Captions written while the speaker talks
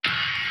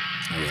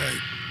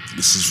Alright,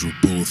 this is for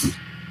both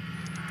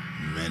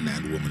men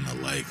and women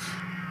alike.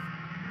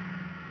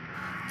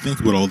 Think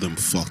about all them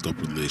fucked up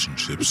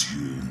relationships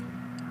you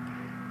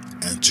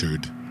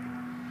entered,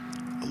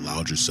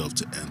 allowed yourself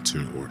to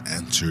enter, or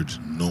entered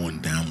knowing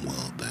damn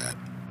well that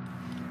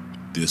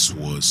this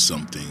was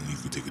something you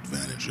could take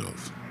advantage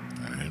of.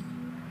 Alright?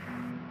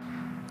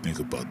 Think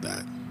about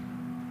that.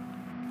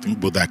 Think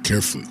about that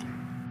carefully.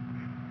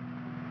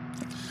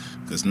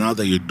 Because now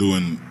that you're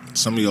doing,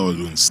 some of y'all are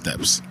doing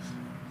steps.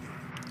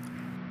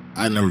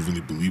 I never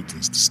really believed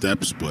in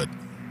steps, but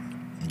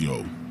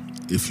yo,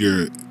 if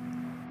you've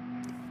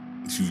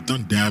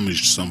done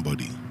damage to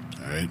somebody,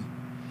 all right,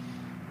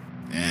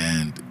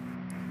 and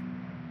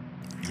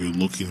you're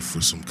looking for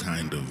some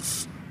kind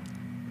of,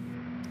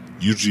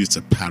 usually it's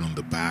a pat on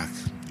the back,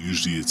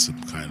 usually it's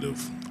some kind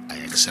of I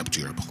accept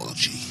your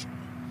apology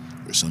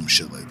or some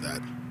shit like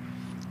that.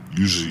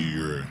 Usually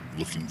you're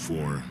looking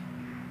for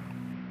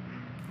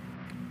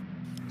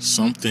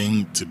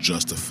something to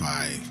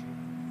justify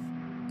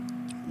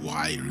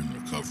why you're in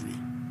recovery,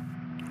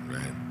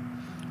 right?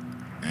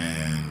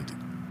 And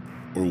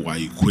or why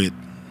you quit,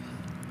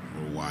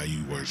 or why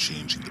you are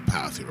changing the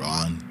path you're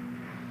on,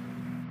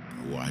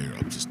 or why you're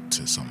up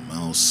to something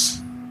else,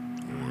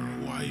 or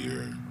why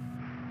you're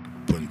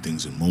putting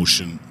things in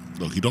motion.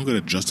 Look, you don't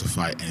gotta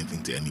justify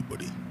anything to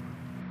anybody.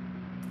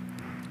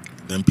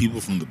 Then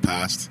people from the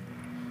past,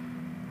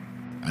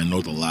 I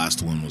know the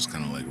last one was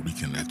kind of like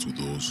reconnect with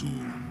those who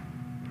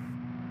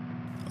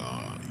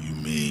you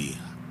may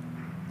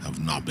have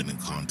not been in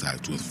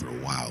contact with for a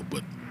while,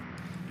 but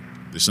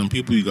there's some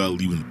people you gotta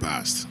leave in the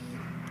past.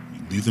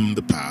 You leave them in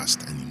the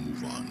past and you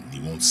move on.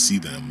 You won't see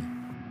them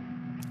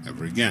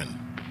ever again.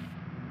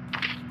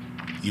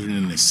 Even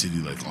in a city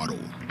like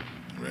Ottawa,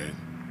 right?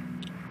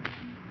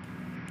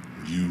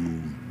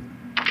 You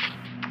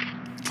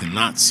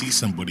cannot see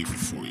somebody for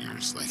 4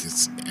 years,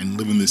 and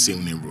live in the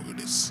same neighborhood.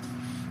 It's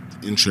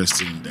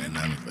interesting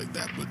dynamic like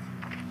that, but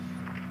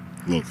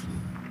look,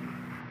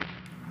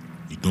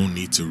 you don't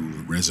need to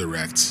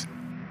resurrect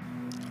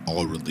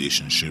all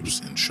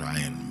relationships and try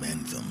and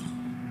mend them.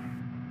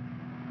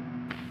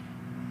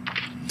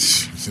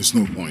 There's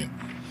no point.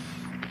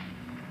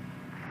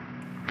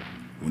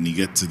 When you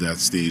get to that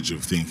stage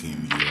of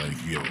thinking, you're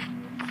like, yo,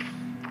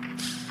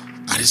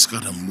 I just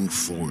gotta move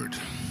forward.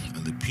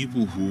 And the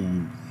people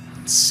who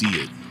see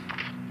it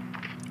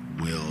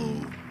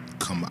will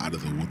come out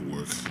of the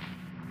woodwork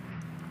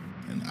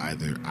and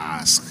either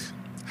ask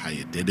how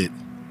you did it,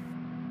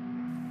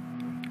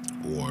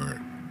 or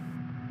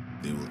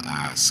they will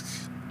ask,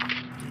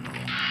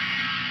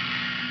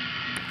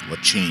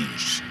 what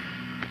changed?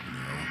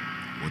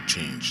 What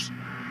changed?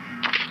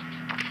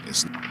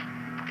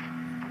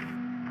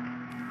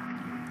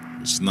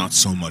 It's not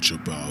so much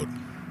about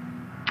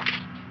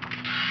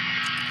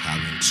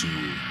having to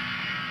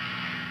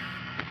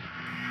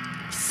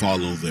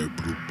follow their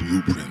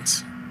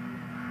blueprint,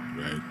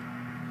 right?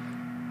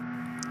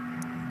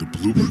 The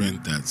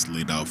blueprint that's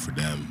laid out for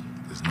them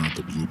is not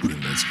the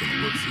blueprint that's going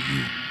to work for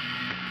you.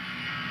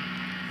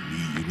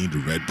 You need a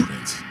red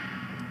print.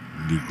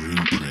 You need a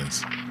green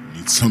print. You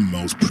need some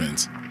mouse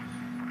print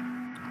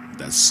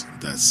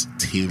that's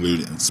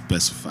tailored and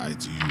specified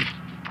to you.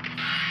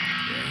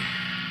 Right?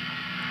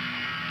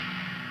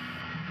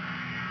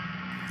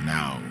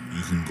 Now,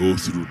 you can go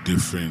through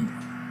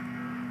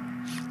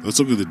let's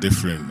look at the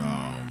different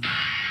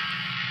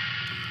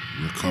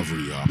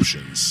recovery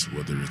options,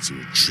 whether it's a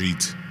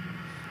retreat,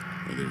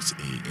 whether it's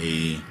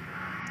AA,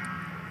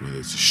 whether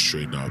it's a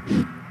straight up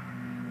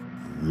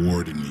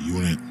ward in the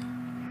unit,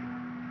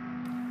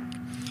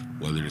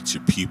 whether it's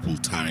your people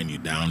tying you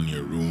down in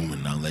your room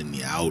and not letting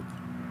you out,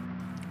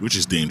 which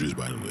is dangerous,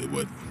 by the way,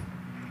 but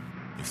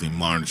if they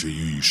monitor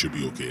you, you should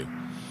be okay.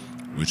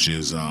 Which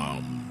is,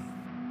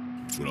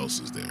 what else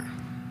is there?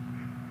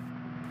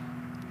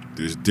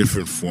 There's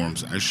different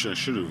forms. I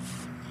should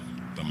have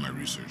done my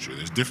research here.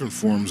 There's different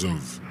forms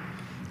of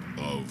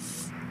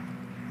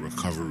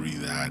recovery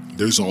that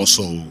there's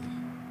also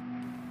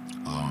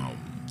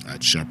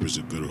at Shepherds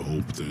of Good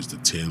Hope, there's the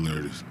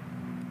tailored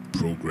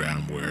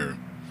program where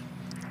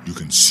you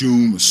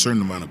consume a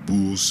certain amount of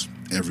booze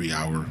every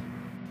hour.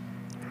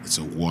 It's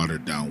a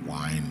watered down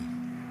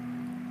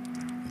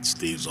wine. It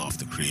staves off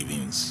the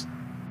cravings.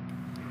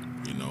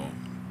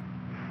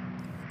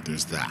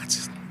 There's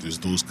that. There's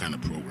those kind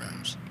of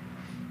programs.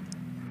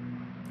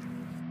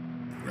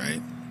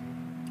 Right?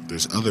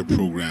 There's other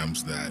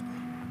programs that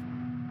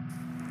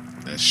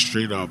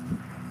straight up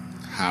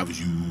have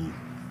you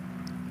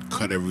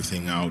cut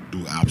everything out,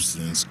 do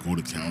abstinence, go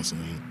to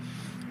counseling,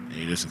 and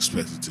you're just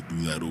expected to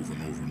do that over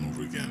and over and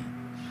over again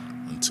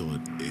until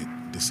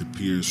it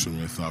disappears from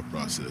your thought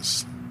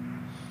process.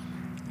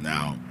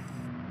 Now,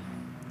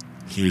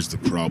 here's the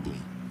problem.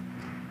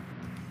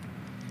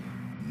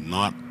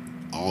 Not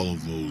all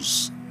of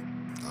those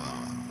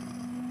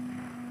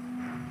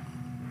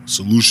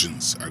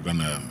solutions are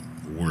gonna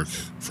work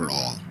for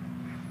all.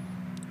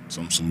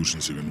 Some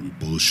solutions are gonna be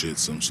bullshit.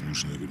 Some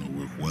solutions are gonna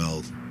work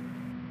well.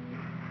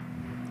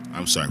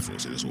 I'm sorry,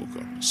 folks. I just woke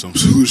up. Some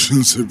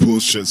solutions are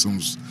bullshit. Some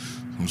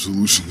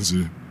solutions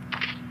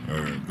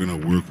are gonna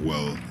work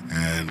well,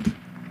 and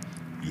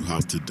you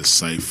have to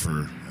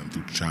decipher, and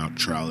through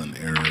trial and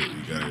error,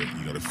 you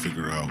gotta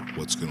figure out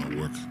what's gonna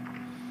work.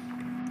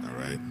 All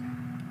right.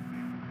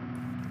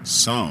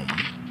 So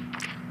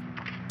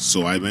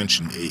I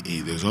mentioned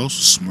AA. There's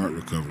also smart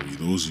recovery.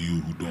 Those of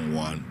you who don't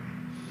want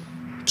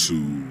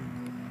to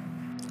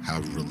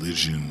have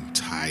religion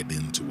tied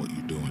into what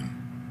you're doing,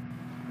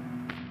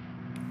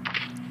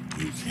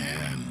 you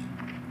can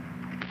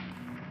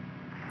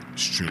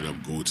straight up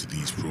go to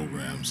these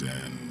programs,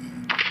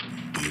 and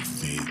they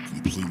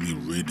completely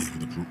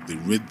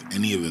rid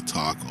any of the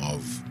talk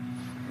of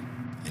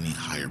any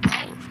higher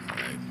power. All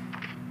right.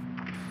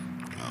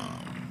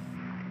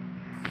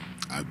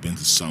 I've been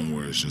to some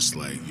where it's just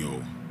like,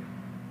 yo,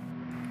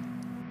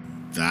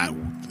 that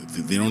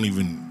they don't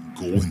even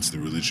go into the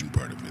religion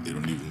part of it. They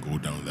don't even go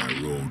down that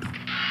road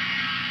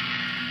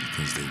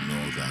because they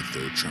know that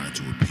they're trying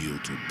to appeal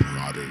to a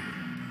broader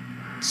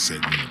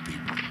segment of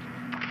people.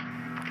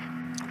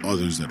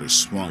 Others that are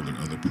smaller,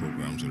 other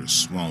programs that are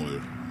smaller,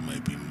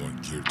 might be more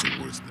geared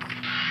towards them.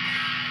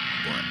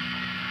 But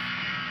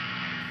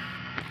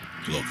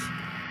look,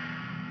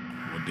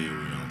 what day are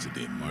we on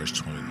today? March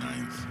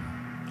 29th.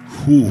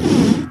 Whew.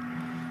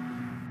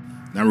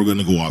 Now we're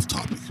gonna go off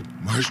topic.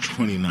 March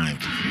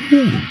 29th.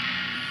 Whew.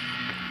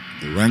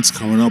 The rent's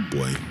coming up,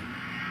 boy.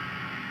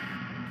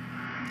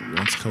 The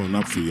rent's coming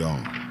up for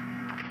y'all.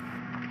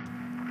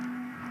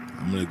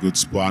 I'm in a good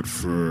spot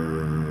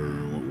for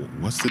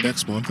what's the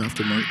next month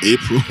after March?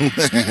 April.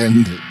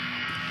 And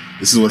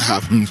this is what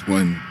happens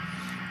when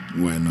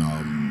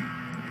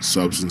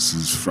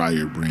substances fry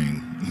your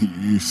brain.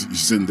 You're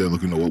sitting there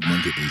looking at what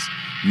month it is.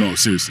 No,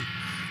 seriously.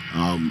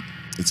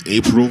 It's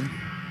April.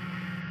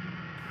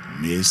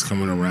 May's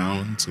coming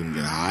around. It's gonna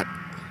get hot.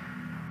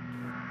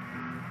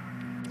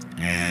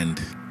 And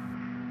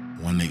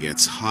when it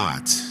gets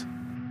hot,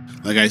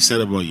 like I said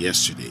about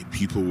yesterday,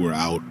 people were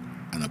out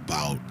and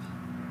about.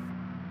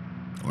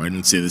 Or I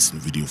didn't say this in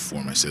video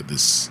form, I said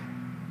this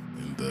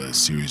in the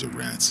series of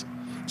rants.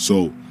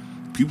 So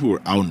people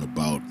were out and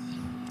about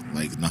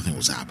like nothing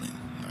was happening.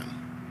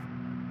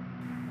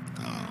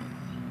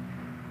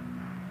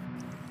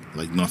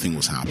 Like nothing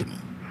was happening.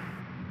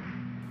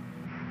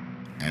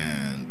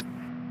 And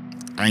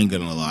I ain't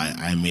gonna lie,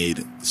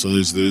 so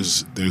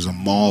there's a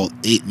mall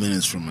 8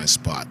 minutes from my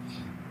spot.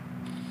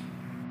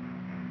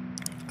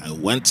 I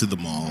went to the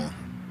mall,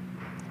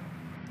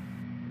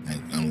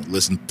 and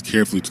listen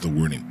carefully to the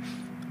wording.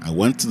 I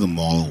went to the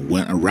mall,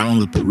 went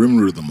around the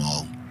perimeter of the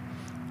mall,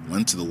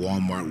 went to the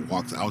Walmart,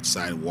 walked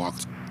outside,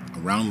 walked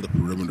around the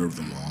perimeter of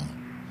the mall,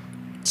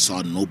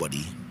 saw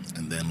nobody,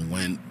 and then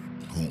went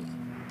home.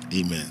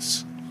 8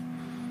 minutes.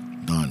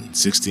 Done.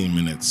 16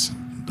 minutes.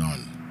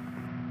 Done.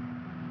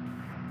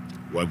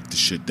 Wiped the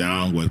shit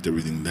down, wiped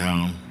everything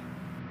down.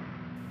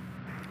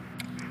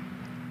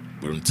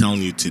 But I'm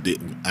telling you today,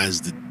 as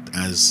the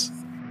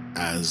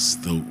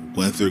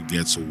weather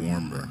gets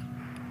warmer,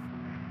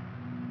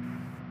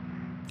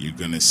 you're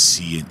gonna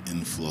see an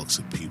influx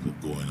of people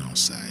going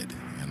outside,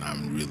 and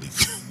I'm really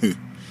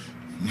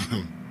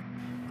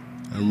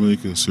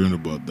concerned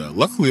about that.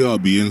 Luckily, I'll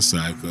be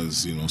inside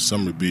because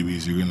summer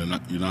babies. You're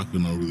not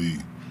gonna really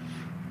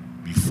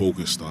be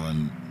focused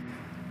on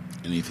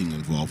anything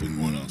involving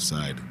going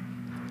outside,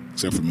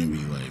 except for maybe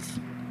like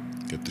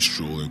get the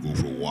stroller, go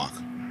for a walk.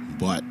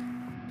 But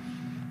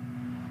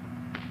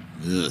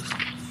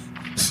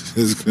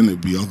it's gonna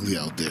be ugly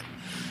out there,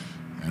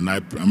 and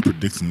I'm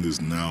predicting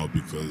this now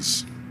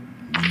because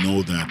we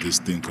know that this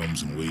thing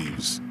comes in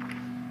waves.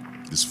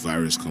 This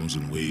virus comes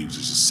in waves.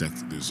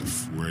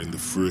 We're in the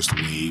first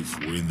wave.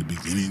 We're in the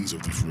beginnings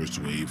of the first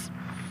wave.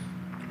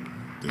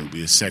 There'll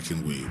be a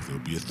second wave.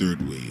 There'll be a third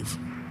wave.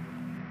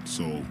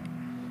 So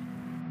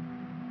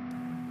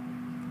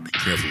be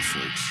careful,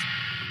 folks.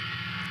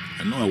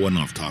 I know I went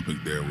off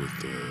topic there with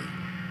the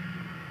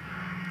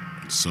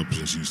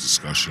substance use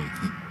discussion.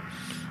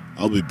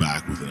 I'll be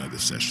back with another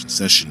session.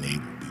 Session 8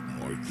 will be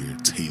more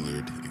geared,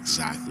 tailored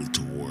exactly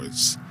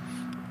towards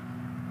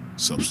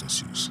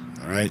substance use.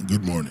 All right?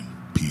 Good morning.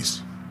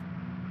 Peace.